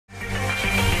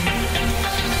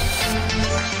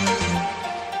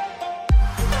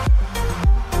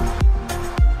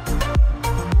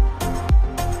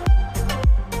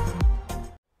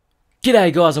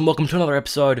G'day guys and welcome to another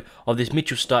episode of this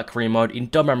Mitchell Starc career mode in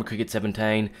WARNER Cricket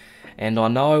 17. And I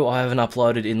know I haven't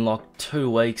uploaded in like 2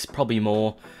 weeks, probably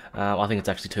more. I think it's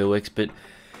actually 2 weeks, but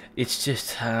it's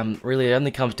just really it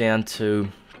only comes down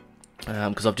to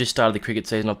because I've just started the cricket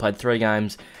season. I've played 3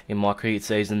 games in my cricket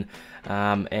season,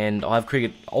 and I have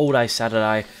cricket all day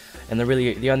Saturday. And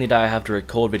the only day I have to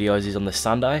record videos is on the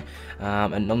Sunday.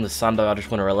 And on the Sunday I just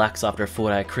want to relax after a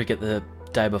 4-day cricket the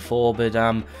day before. But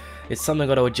it's something I've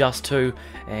got to adjust to,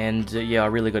 and yeah, I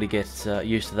really got to get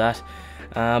used to that.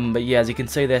 But yeah, as you can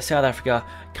see there, South Africa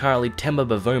currently Temba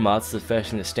Bavuma, that's the first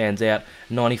thing that stands out,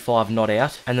 95 not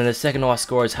out. And then the second highest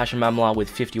scorer is Hashim Amla with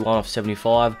 51 off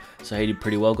 75, so he did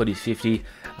pretty well, got his 50.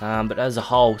 But as a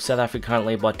whole, South Africa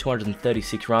currently by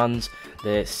 236 runs,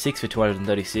 they're 6 for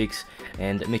 236,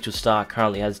 and Mitchell Starc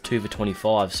currently has 2 for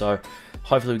 25, so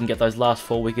hopefully we can get those last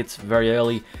 4 wickets very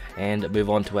early and move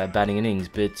on to our batting innings.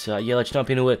 But yeah, let's jump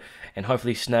into it and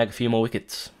hopefully snag a few more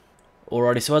wickets.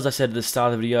 Alrighty, so as I said at the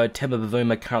start of the video, Temba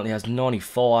Bavuma currently has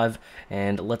 95,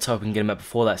 and let's hope we can get him out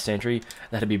before that century.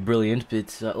 That'd be brilliant,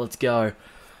 but let's go.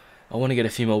 I want to get a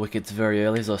few more wickets very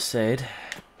early, as I said.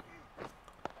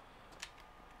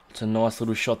 It's a nice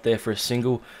little shot there for a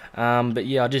single, but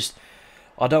yeah,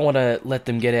 I don't want to let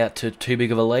them get out to too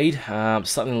big of a lead.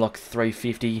 Something like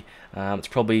 350. It's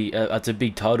probably it's a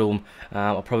big total.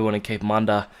 I probably want to keep them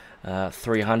under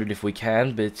 300 if we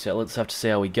can, but let's have to see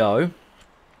how we go.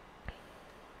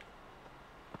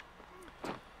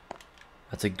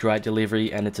 That's a great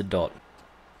delivery, and it's a dot.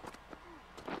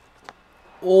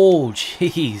 Oh,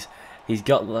 jeez. He's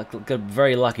got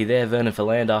very lucky there, Vernon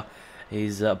Philander.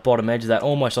 He's bottom edge of that,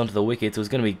 almost onto the wickets. It was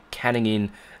going to be canning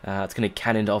in. It's going to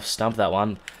cannon off stump, that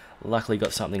one. Luckily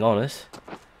got something on it.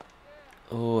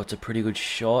 Oh, it's a pretty good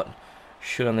shot.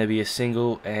 Should only be a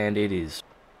single, and it is.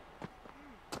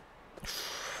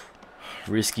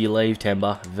 Risky leave,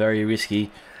 Temba. Very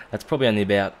risky. That's probably only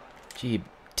about,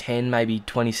 10, maybe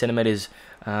 20 centimetres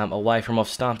away from off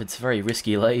stump. It's a very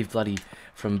risky leave, bloody,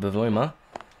 from Bavuma.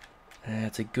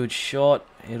 It's a good shot.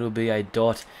 It'll be a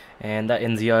dot, and that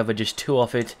ends the over, just 2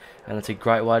 off it, and that's a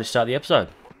great way to start the episode.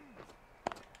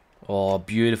 Oh,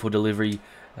 beautiful delivery.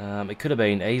 It could have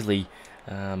been easily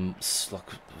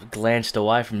glanced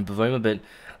away from Bavuma, but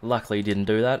luckily he didn't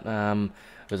do that.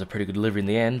 It was a pretty good delivery in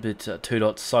the end, but 2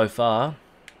 dots so far.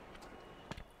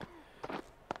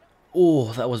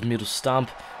 Oh, that was middle stump.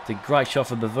 It's a great shot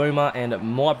for Bavuma, and it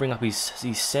might bring up his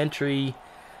century.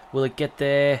 Will it get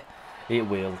there? It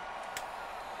will.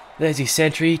 There's his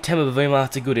century. Temba Bavuma,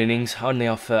 it's a good innings, only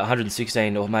off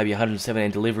 116 or maybe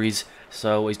 117 deliveries,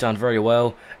 so he's done very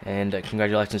well, and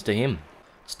congratulations to him.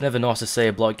 It's never nice to see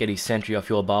a bloke get his century off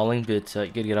your bowling, but you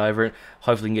got to get over it.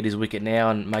 Hopefully he can get his wicket now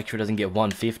and make sure he doesn't get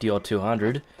 150 or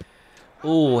 200.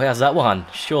 Oh, how's that one?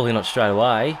 Surely not straight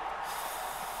away.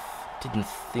 Didn't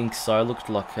think so. Looked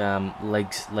like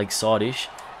leg side-ish,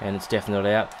 and it's definitely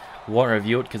not out. Won't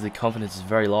review it because the confidence is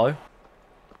very low.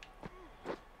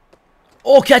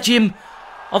 Oh, catch him!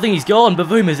 I think he's gone.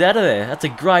 Bavuma's out of there. That's a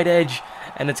great edge,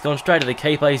 and it's gone straight to the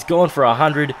keeper. He's gone for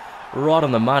 100, right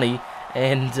on the money,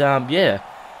 and yeah,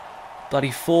 bloody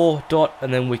 4 dot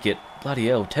and then wicket. Bloody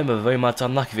hell, Temba Bavuma, it's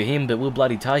unlucky for him, but we'll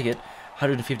bloody take it.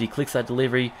 150 clicks that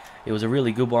delivery. It was a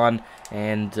really good one,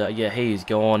 and yeah, he is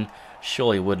gone.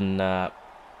 Surely wouldn't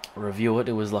review it.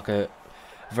 It was like a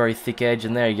very thick edge,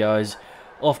 and there he goes.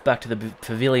 Off back to the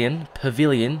pavilion.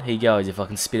 Pavilion, he goes, if I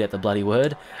can spit out the bloody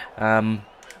word.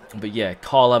 But yeah,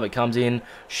 Kyle Abbott comes in.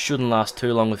 Shouldn't last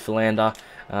too long with Philander.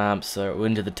 So we're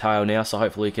into the tail now, so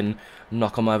hopefully we can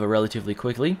knock him over relatively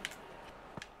quickly.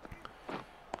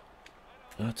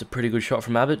 That's a pretty good shot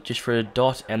from Abbott, just for a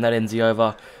dot, and that ends the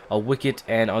over. A wicket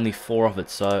and only 4 off it,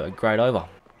 so a great over.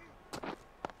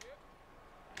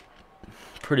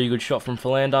 Pretty good shot from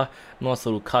Philander. Nice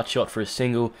little cut shot for a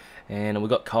single, and we've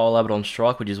got Kyle Abbott on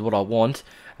strike, which is what I want.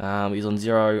 He's on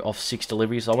 0 off 6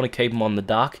 deliveries, so I want to keep him on the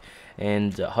duck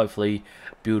and hopefully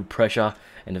build pressure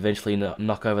and eventually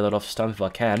knock over that off stump if I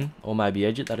can, or maybe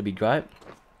edge it. That'd be great.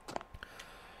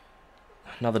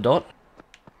 Another dot.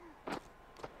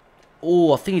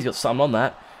 Oh, I think he's got something on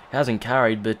that. Hasn't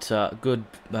carried, but good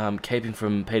keeping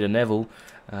from Peter Neville.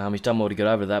 He's done well to get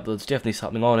over that, but there's definitely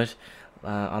something on it.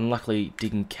 Unluckily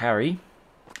didn't carry.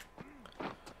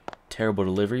 Terrible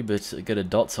delivery, but get a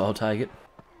dot, so I'll take it.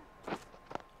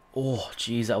 Oh,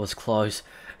 jeez, that was close.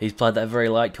 He's played that very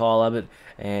late, Kyle Abbott,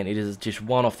 and it is just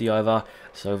 1 off the over.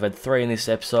 So we've had 3 in this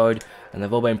episode, and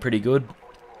they've all been pretty good.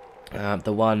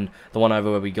 The one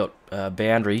over where we got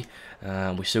boundary,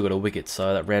 we still got a wicket,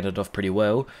 so that rounded off pretty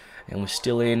well. And we're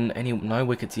still in no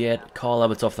wickets yet. Kyle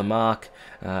Abbott's off the mark,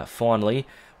 finally.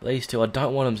 These two, I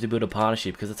don't want them to build a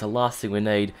partnership because it's the last thing we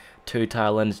need two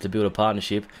tail ends to build a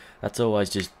partnership. That's always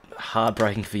just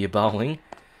heartbreaking for your bowling.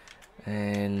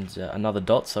 And another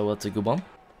dot, so that's a good one.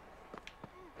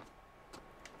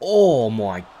 Oh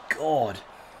my god.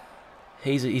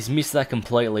 He's missed that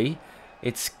completely.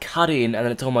 It's cut in and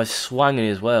then it's almost swung in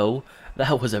as well.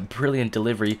 That was a brilliant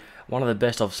delivery. One of the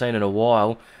best I've seen in a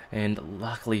while. And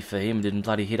luckily for him, it didn't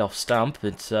bloody hit off stump.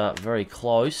 It's very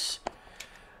close.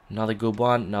 Another good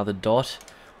one, another dot.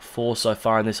 4 so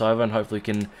far in this over, and hopefully we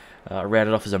can round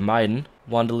it off as a maiden.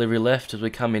 1 delivery left as we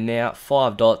come in now.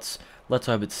 5 dots. Let's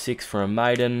hope it's 6 for a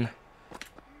maiden.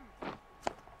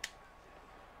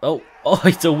 Oh,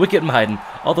 it's a wicket maiden.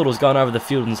 I thought it was going over the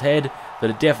fielder's head, but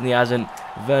it definitely hasn't.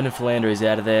 Vernon Philander is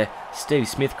out of there. Steve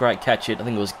Smith, great catch it. I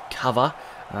think it was cover.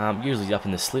 Usually he's up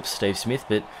in the slips, Steve Smith,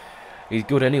 but he's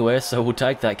good anywhere, so we'll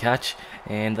take that catch.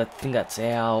 And I think that's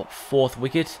our 4th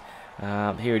wicket.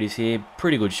 Here it is here.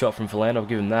 Pretty good shot from Philander, I'll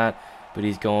give him that. But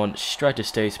he's gone straight to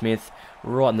Steve Smith,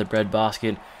 right in the bread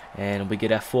basket, and we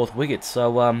get our 4th wicket.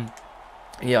 So,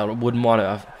 yeah, I wouldn't mind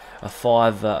a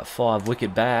 5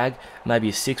 wicket bag, maybe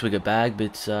a 6 wicket bag,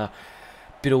 but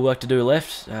bit of work to do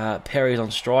left. Perry's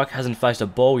on strike, hasn't faced a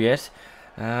ball yet.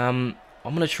 I'm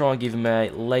going to try and give him a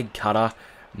leg cutter.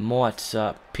 Might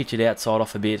pitch it outside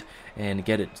off a bit and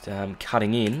get it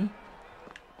cutting in.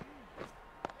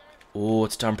 Oh,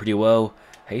 it's done pretty well.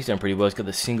 He's done pretty well. He's got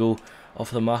the single off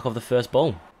the mark of the first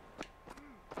ball.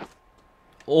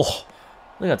 Oh,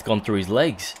 I think that's gone through his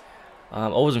legs. I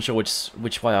wasn't sure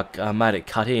which way I made it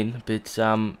cut in, but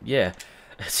yeah,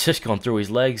 it's just gone through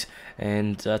his legs,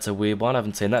 and that's a weird one. I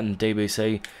haven't seen that in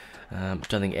DBC, don't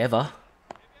think ever.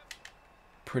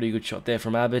 Pretty good shot there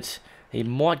from Abbott. He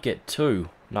might get 2.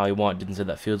 No, he won't. Didn't say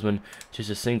that fieldsman. Just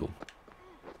a single.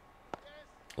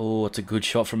 Oh, it's a good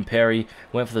shot from Perry.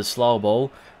 Went for the slow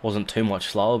ball. Wasn't too much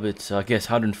slower, but I guess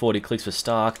 140 clicks for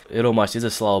Starc. It almost is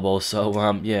a slow ball,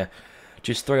 so yeah.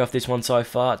 Just 3 off this one so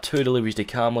far. 2 deliveries to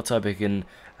come. Let's hope we can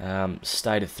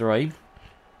stay to 3.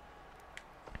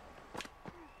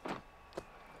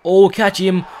 Oh, catch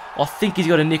him. I think he's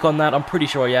got a nick on that. I'm pretty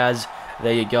sure he has.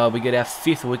 There you go. We get our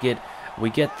 5th wicket. We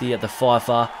get the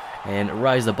fifer and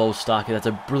raise the ball Starkey. That's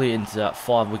a brilliant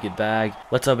 5 wicket bag.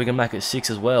 Let's hope we can make it 6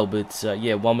 as well. But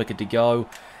yeah, 1 wicket to go.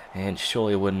 And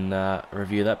surely I wouldn't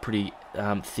review that. Pretty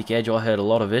thick edge. I heard a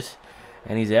lot of it.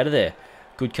 And he's out of there.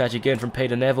 Good catch again from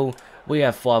Peter Neville. We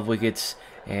have 5 wickets.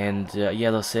 And yeah,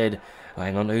 as I said,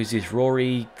 hang on, who's this?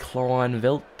 Rory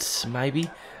Kleinvelt, maybe?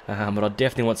 But I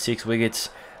definitely want 6 wickets.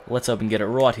 Let's hope we can get it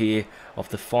right here off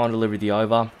the final delivery of the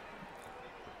over.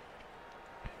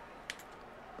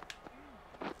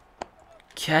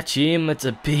 Catch him. That's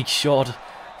a big shot.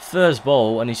 First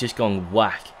ball, and he's just gone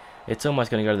whack. It's almost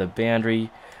going to go to the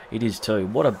boundary. It is too.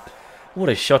 What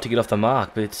a shot to get off the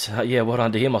mark. But yeah, well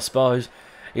done to him, I suppose.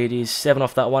 It is 7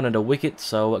 off that one and a wicket,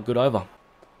 so a good over.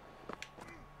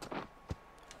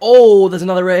 Oh, there's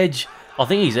another edge. I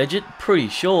think he's edged it. Pretty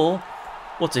sure.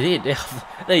 What's it hit?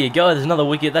 There you go. There's another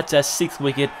wicket. That's our 6th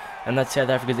wicket, and that's South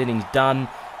Africa's innings done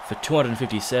for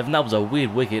 257. That was a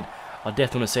weird wicket. I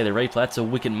definitely want to see the replay. That's a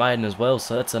wicket maiden as well,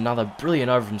 so that's another brilliant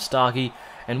over from Starkey.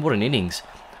 And what an innings.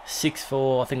 6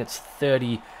 for, I think it's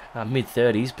 30,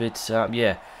 mid-30s, but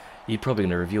yeah, you're probably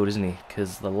going to review it, isn't he?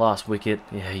 Because the last wicket,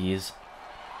 yeah, he is.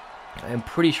 I'm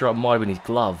pretty sure it might have been his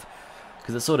glove,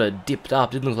 because it sort of dipped up.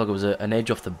 Didn't look like it was an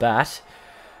edge off the bat.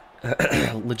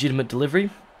 Legitimate delivery.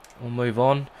 We'll move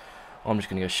on. I'm just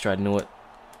going to go straight into it.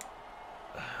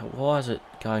 Why is it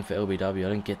going for LBW? I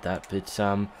don't get that, but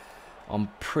I'm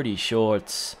pretty sure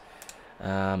it's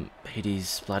it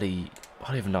is bloody. I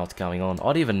don't even know what's going on. I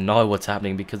don't even know what's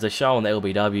happening because they're showing the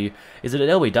LBW. Is it an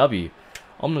LBW?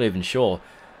 I'm not even sure.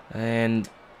 And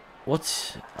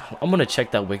I'm going to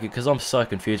check that wicket because I'm so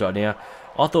confused right now.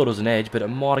 I thought it was an edge, but it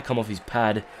might have come off his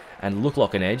pad and looked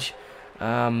like an edge.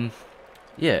 Yeah,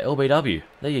 LBW.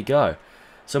 There you go.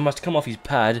 So it must have come off his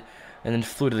pad and then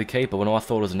flew to the keeper when I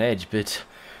thought it was an edge. But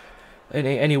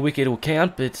any wicket will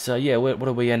count. But yeah, what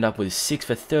do we end up with? 6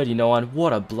 for 39.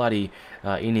 What a bloody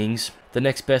innings. The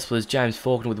next best was James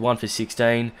Faulkner with 1 for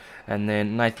 16. And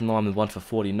then Nathan Lyon with 1 for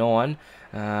 49.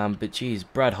 But geez,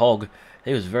 Brad Hogg,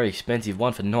 he was very expensive.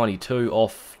 1 for 92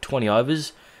 off 20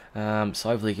 overs. So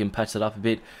hopefully he can patch that up a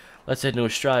bit. Let's head into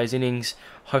Australia's innings.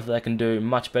 Hopefully they can do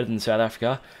much better than South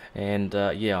Africa. And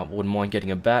yeah, I wouldn't mind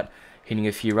getting a bat, hitting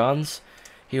a few runs.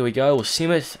 Here we go, we'll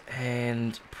sim it,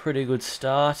 and pretty good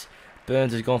start.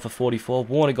 Burns has gone for 44,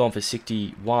 Warner gone for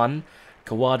 61,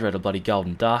 Kawadra had a bloody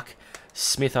golden duck,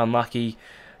 Smith unlucky,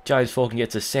 James Faulkner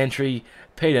gets a century,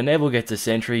 Peter Neville gets a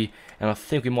century, and I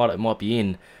think it might be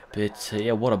in. But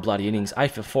yeah, what a bloody innings.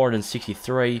 8 for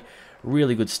 463,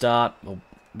 really good start, well,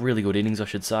 really good innings I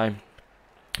should say.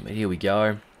 But here we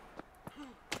go.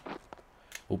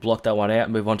 we'll block that one out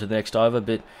and move on to the next over.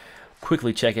 But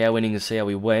quickly check our innings and see how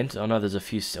we went. I know there's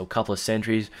a couple of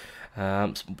centuries.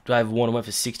 David Warner went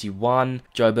for 61.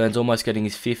 Joe Burns almost getting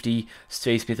his 50.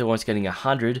 Steve Smith almost getting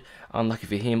 100. Unlucky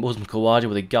for him. Usman Khawaja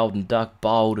with a golden duck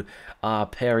bowled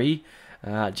Perry.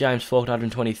 James Faulkner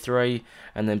 123,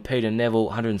 and then Peter Neville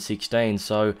 116.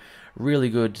 So really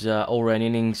good all-round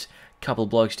innings. Couple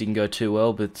of blokes didn't go too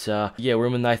well, but yeah, we're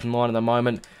in with Nathan Lyon at the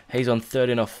moment. He's on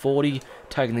 13 off 40,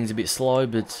 taking things a bit slow,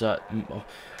 but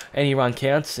any run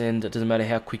counts, and it doesn't matter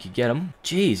how quick you get them.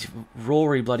 Jeez,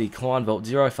 Rory bloody Kleinveld,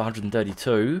 0 for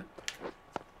 132.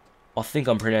 I think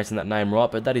I'm pronouncing that name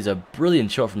right, but that is a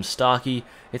brilliant shot from Starkey.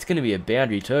 It's going to be a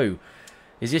boundary too.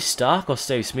 Is this Starc or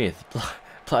Steve Smith?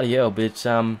 Bloody hell, but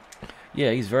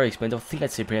yeah, he's very expensive. I think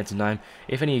that's the pronounced name.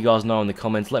 If any of you guys know in the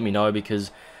comments, let me know,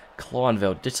 because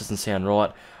Kleinveld just doesn't sound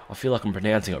right. I feel like I'm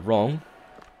pronouncing it wrong.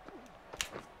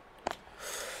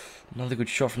 Another good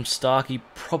shot from Starkey.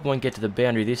 Probably won't get to the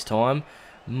boundary this time.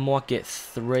 Might get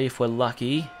 3 if we're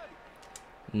lucky.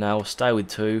 No, we'll stay with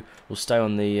 2. We'll stay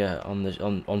on the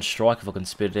on strike if I can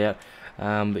spit it out.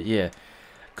 But yeah,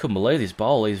 couldn't believe this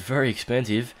bowl. He's very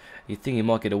expensive. You'd think he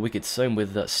might get a wicket soon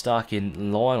with Stark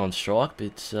in line on strike,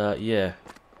 but yeah.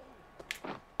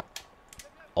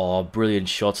 Oh, brilliant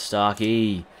shot,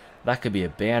 Starkey. That could be a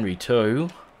boundary too.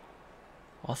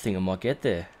 I think it might get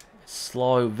there.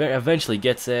 Slow, eventually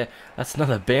gets there. That's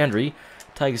another boundary.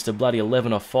 Takes us to bloody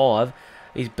 11 off 5.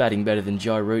 He's batting better than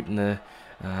Joe Root in the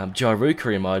Joe Root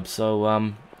career mode,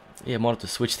 so yeah, might have to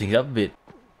switch things up a bit.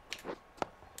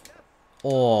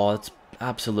 Oh, it's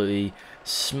absolutely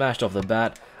smashed off the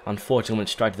bat. Unfortunately, went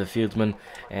straight to the fieldsman,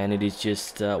 and it is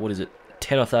just, what is it,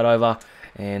 10 off that over,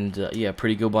 and yeah,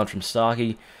 pretty good one from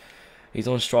Starkey. He's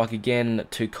on strike again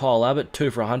to Kyle Abbott,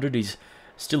 2 for 100. He's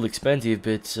still expensive,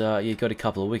 but yeah, got a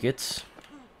couple of wickets.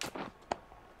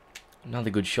 Another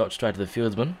good shot straight to the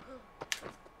fieldsman.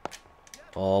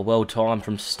 Oh, well timed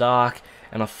from Starc,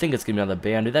 and I think it's going to be another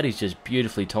boundary. That is just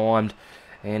beautifully timed,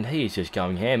 and he is just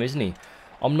going ham, isn't he?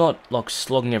 I'm not like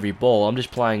slogging every ball, I'm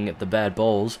just playing at the bad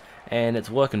balls, and it's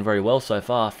working very well so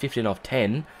far. 15 off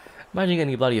 10. Imagine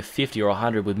getting bloody a 50 or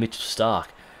 100 with Mitchell Starc.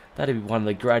 That'd be one of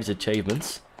the greatest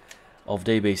achievements of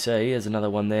DBC. There's another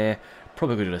one there.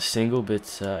 Probably could get a single,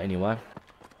 but anyway.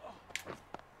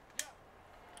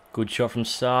 Good shot from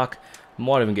Starc.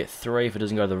 Might even get 3 if it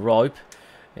doesn't go to the rope.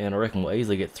 And I reckon we'll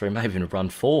easily get 3, maybe even run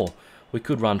 4. We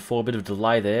could run 4, a bit of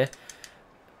delay there.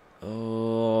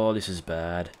 Oh, this is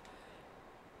bad.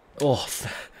 Oh,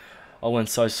 I went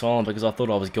so silent because I thought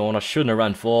I was gone. I shouldn't have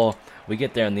run 4. We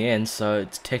get there in the end, so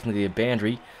it's technically a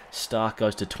boundary. Starc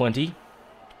goes to 20.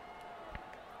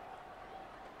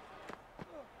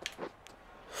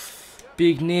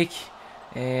 Big nick,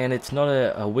 and it's not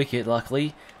a wicket,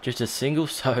 luckily, just a single,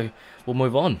 so we'll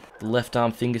move on. The left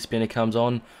arm finger spinner comes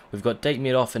on. We've got deep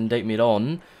mid off and deep mid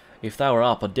on. If they were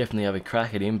up, I'd definitely have a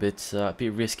crack at him, but it's a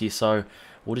bit risky, so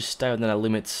we'll just stay within our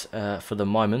limits for the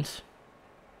moment.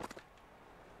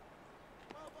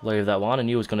 Leave that one. I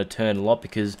knew it was going to turn a lot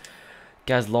because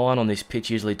Gaz Lyon on this pitch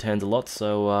usually turns a lot,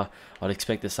 so I'd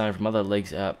expect the same from other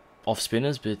legs off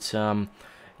spinners, but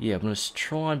yeah, I'm going to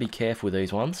try and be careful with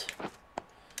these ones.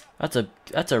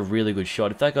 That's a really good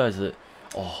shot. If that goes to the...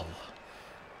 Oh,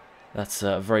 that's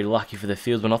very lucky for the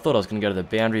fieldsman. I thought I was going to go to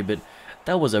the boundary, but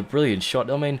that was a brilliant shot.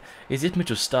 I mean, is this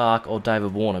Mitchell Starc or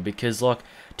David Warner? Because, like,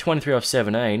 23 off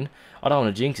 17, I don't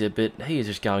want to jinx it, but he is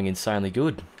just going insanely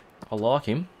good. I like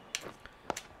him.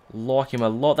 Like him a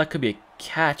lot. That could be a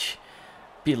catch.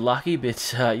 Bit lucky,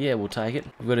 but yeah, we'll take it.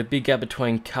 We've got a big gap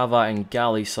between cover and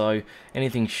gully, so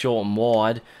anything short and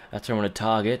wide, that's what I'm going to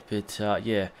target. But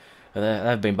yeah,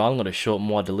 they've been bowling a lot of short and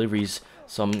wide deliveries,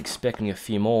 so I'm expecting a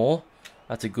few more.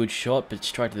 That's a good shot, but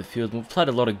straight to the field. We've played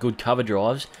a lot of good cover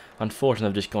drives. Unfortunately,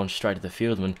 they've just gone straight to the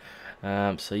fieldsman.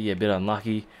 So yeah, a bit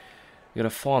unlucky. We've got to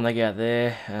find leg out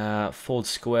there. Forward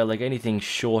square leg, anything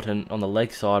short and on the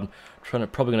leg side. I'm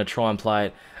probably going to try and play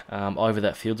it over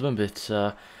that fieldsman,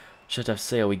 but just have to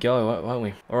see how we go, won't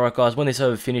we? Alright guys, when this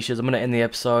over finishes, I'm going to end the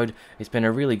episode. It's been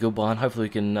a really good one. Hopefully we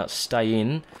can stay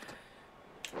in.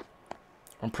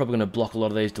 I'm probably going to block a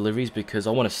lot of these deliveries because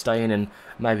I want to stay in and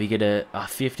maybe get a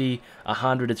 50,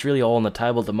 100. It's really all on the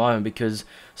table at the moment because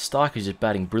Starc is just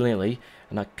batting brilliantly,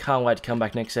 and I can't wait to come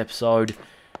back next episode.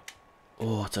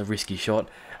 Oh, it's a risky shot.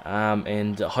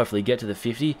 And hopefully get to the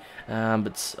 50, but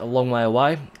it's a long way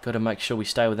away. Got to make sure we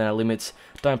stay within our limits,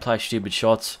 don't play stupid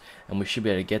shots, and we should be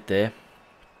able to get there.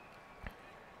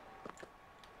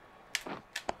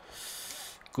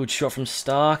 Good shot from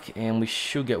Starc, and we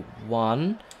should get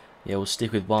 1. Yeah, we'll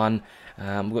stick with 1.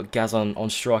 We've got Gaz on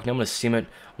strike. Now I'm going to sim it.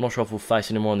 I'm not sure if we'll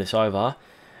face any more on this over.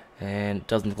 and it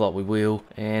doesn't look like we will.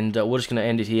 And we're just going to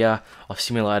end it here. I've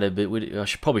simulated, but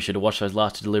probably should have watched those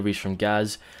last two deliveries from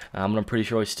Gaz, and I'm pretty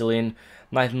sure he's still in.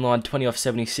 Nathan Lyon 20 off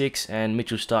 76, and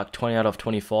Mitchell Starc 20 out of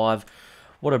 25.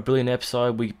 What a brilliant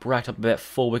episode. We racked up about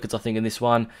 4 wickets, I think, in this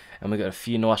one, and we got a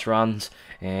few nice runs,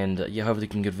 and yeah, hopefully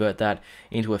we can convert that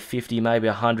into a 50, maybe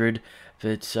 100.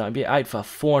 But yeah, 8 for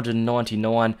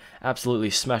 499,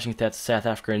 absolutely smashing South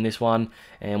Africa in this one,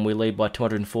 and we lead by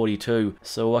 242.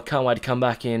 So I can't wait to come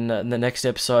back in the next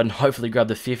episode and hopefully grab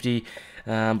the 50.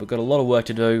 We've got a lot of work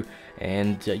to do,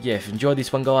 and yeah, if you enjoyed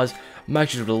this one, guys, make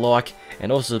sure to like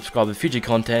and also subscribe for future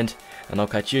content, and I'll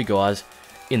catch you guys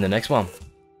in the next one.